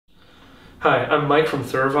Hi, I'm Mike from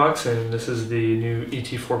Therevox, and this is the new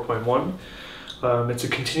ET-4.1. It's a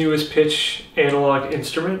continuous pitch analog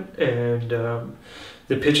instrument, and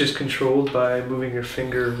the pitch is controlled by moving your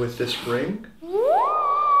finger with this ring.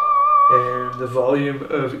 And the volume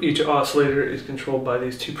of each oscillator is controlled by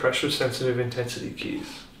these two pressure-sensitive intensity keys.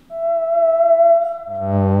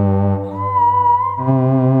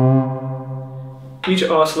 Each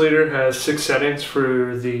oscillator has 6 settings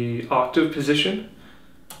for the octave position.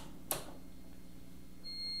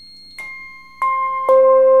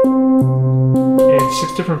 And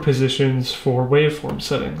 6 different positions for waveform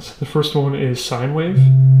settings. The first one is sine wave,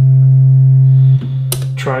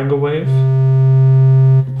 triangle wave,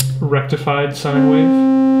 rectified sine wave,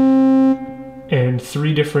 and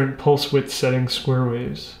 3 different pulse width settings square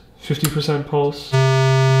waves. 50% pulse,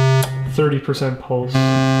 30% pulse,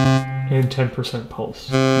 and 10% pulse.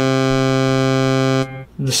 The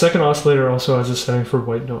second oscillator also has a setting for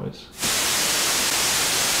white noise.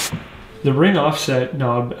 The ring offset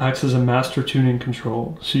knob acts as a master tuning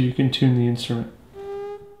control, so you can tune the instrument.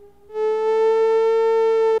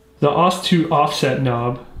 The OS2 offset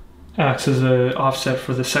knob acts as an offset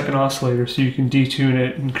for the second oscillator, so you can detune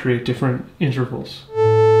it and create different intervals.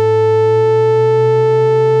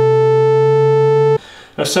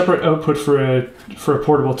 A separate output for a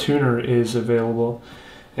portable tuner is available,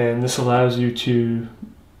 and this allows you to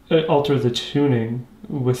alter the tuning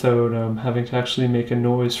without having to actually make a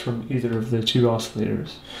noise from either of the 2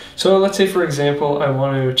 oscillators. So let's say, for example, I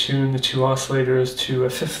want to tune the 2 oscillators to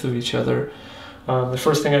 1/5 of each other. The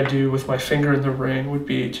first thing I do with my finger in the ring would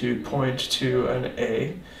be to point to an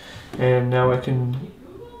A, and now I can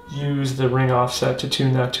use the ring offset to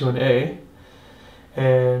tune that to an A.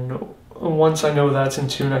 And once I know that's in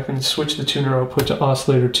tune, I can switch the tuner output to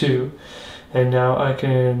oscillator 2, and now I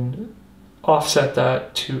can offset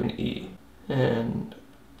that to an E. And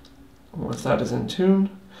once that is in tune,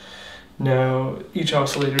 now each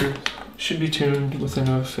oscillator should be tuned within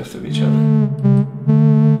 1/5 of each other.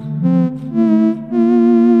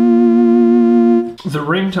 The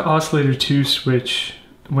ring to oscillator 2 switch,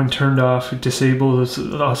 when turned off, it disables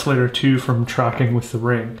oscillator 2 from tracking with the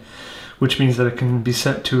ring, which means that it can be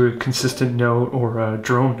set to a consistent note or a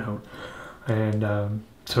drone note. And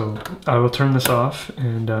so I will turn this off,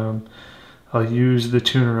 and I'll use the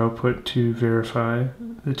tuner output to verify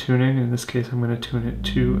the tuning. In this case, I'm going to tune it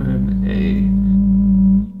to an A.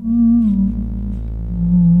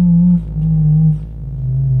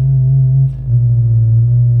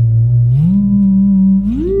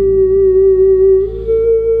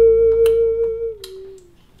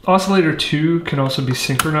 Oscillator 2 can also be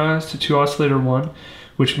synchronized to oscillator 1,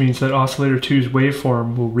 which means that oscillator 2's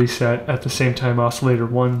waveform will reset at the same time oscillator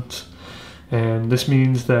 1's. And this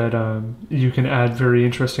means that you can add very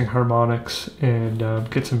interesting harmonics and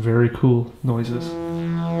get some very cool noises.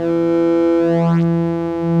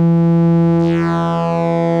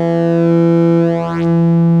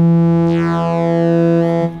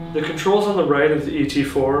 The controls on the right of the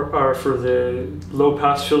ET4 are for the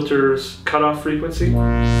low-pass filter's cutoff frequency,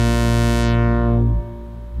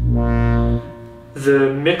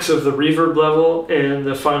 the mix of the reverb level, and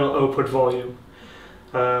the final output volume.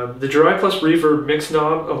 The dry plus reverb mix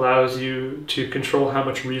knob allows you to control how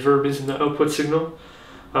much reverb is in the output signal.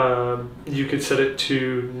 You could set it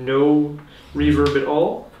to no reverb at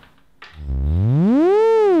all.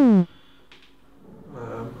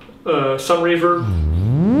 Some reverb.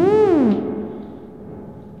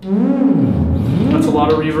 That's a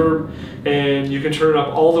lot of reverb, and you can turn it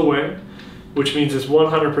up all the way, which means it's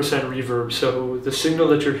 100% reverb. So the signal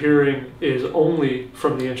that you're hearing is only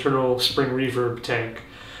from the internal spring reverb tank,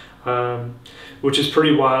 which is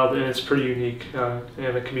pretty wild, and it's pretty unique,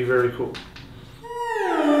 and it can be very cool.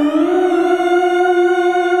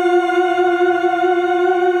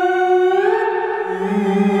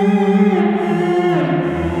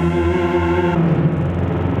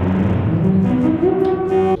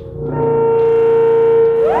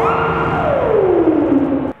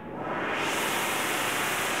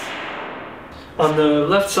 On the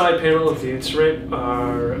left side panel of the instrument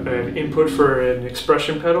are an input for an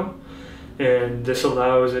expression pedal, and this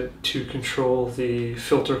allows it to control the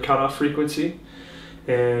filter cutoff frequency.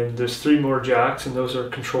 And there's 3 more jacks, and those are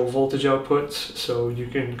control voltage outputs, so you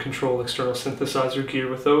can control external synthesizer gear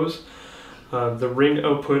with those. The ring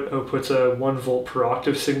output outputs a 1 volt per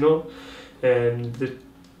octave signal, and the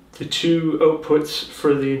 2 outputs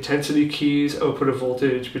for the intensity keys output a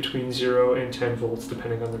voltage between 0 and 10 volts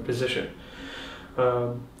depending on their position.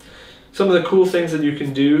 Some of the cool things that you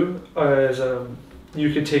can do is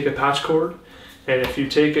you can take a patch cord, and if you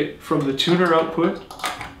take it from the tuner output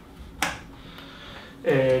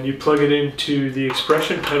and you plug it into the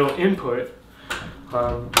expression pedal input,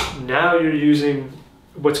 now you're using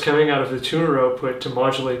what's coming out of the tuner output to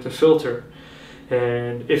modulate the filter.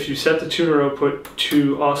 And if you set the tuner output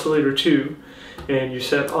to oscillator 2, and you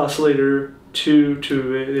set oscillator 2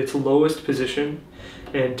 to its lowest position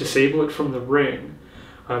and disable it from the ring,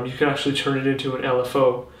 you can actually turn it into an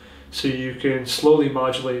LFO, so you can slowly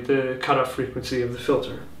modulate the cutoff frequency of the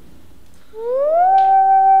filter.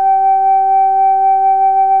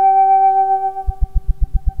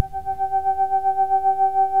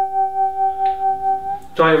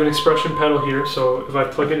 So I have an expression pedal here, so if I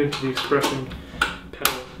plug it into the expression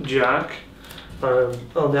pedal jack,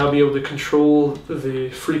 I'll now be able to control the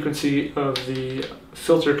frequency of the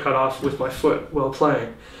filter cutoff with my foot while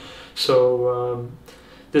playing. So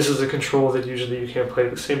this is a control that usually you can't play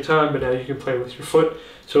at the same time, but now you can play with your foot.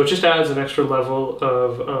 So it just adds an extra level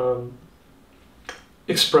of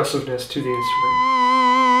expressiveness to the instrument.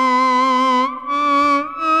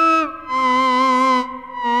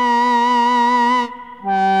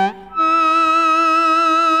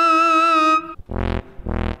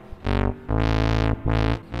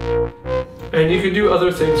 And you could do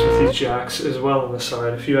other things with these jacks as well on the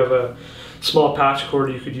side. If you have a small patch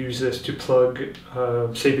cord, you could use this to plug,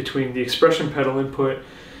 say, between the expression pedal input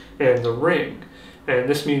and the ring. And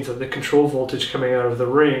this means that the control voltage coming out of the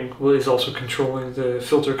ring is also controlling the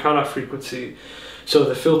filter cutoff frequency. So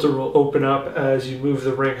the filter will open up as you move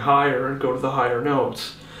the ring higher and go to the higher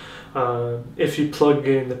notes. If you plug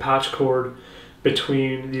in the patch cord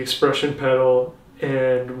between the expression pedal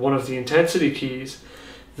and one of the intensity keys,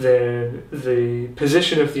 then the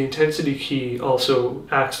position of the intensity key also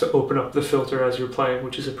acts to open up the filter as you're playing,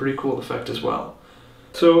 which is a pretty cool effect as well.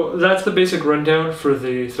 So that's the basic rundown for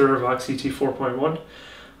the Therevox ET-4.1.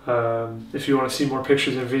 If you want to see more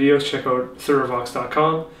pictures and videos, check out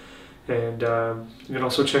Therevox.com, and you can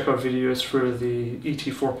also check out videos for the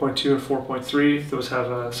ET-4.2 and 4.3. Those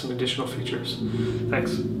have some additional features.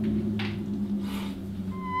 Thanks.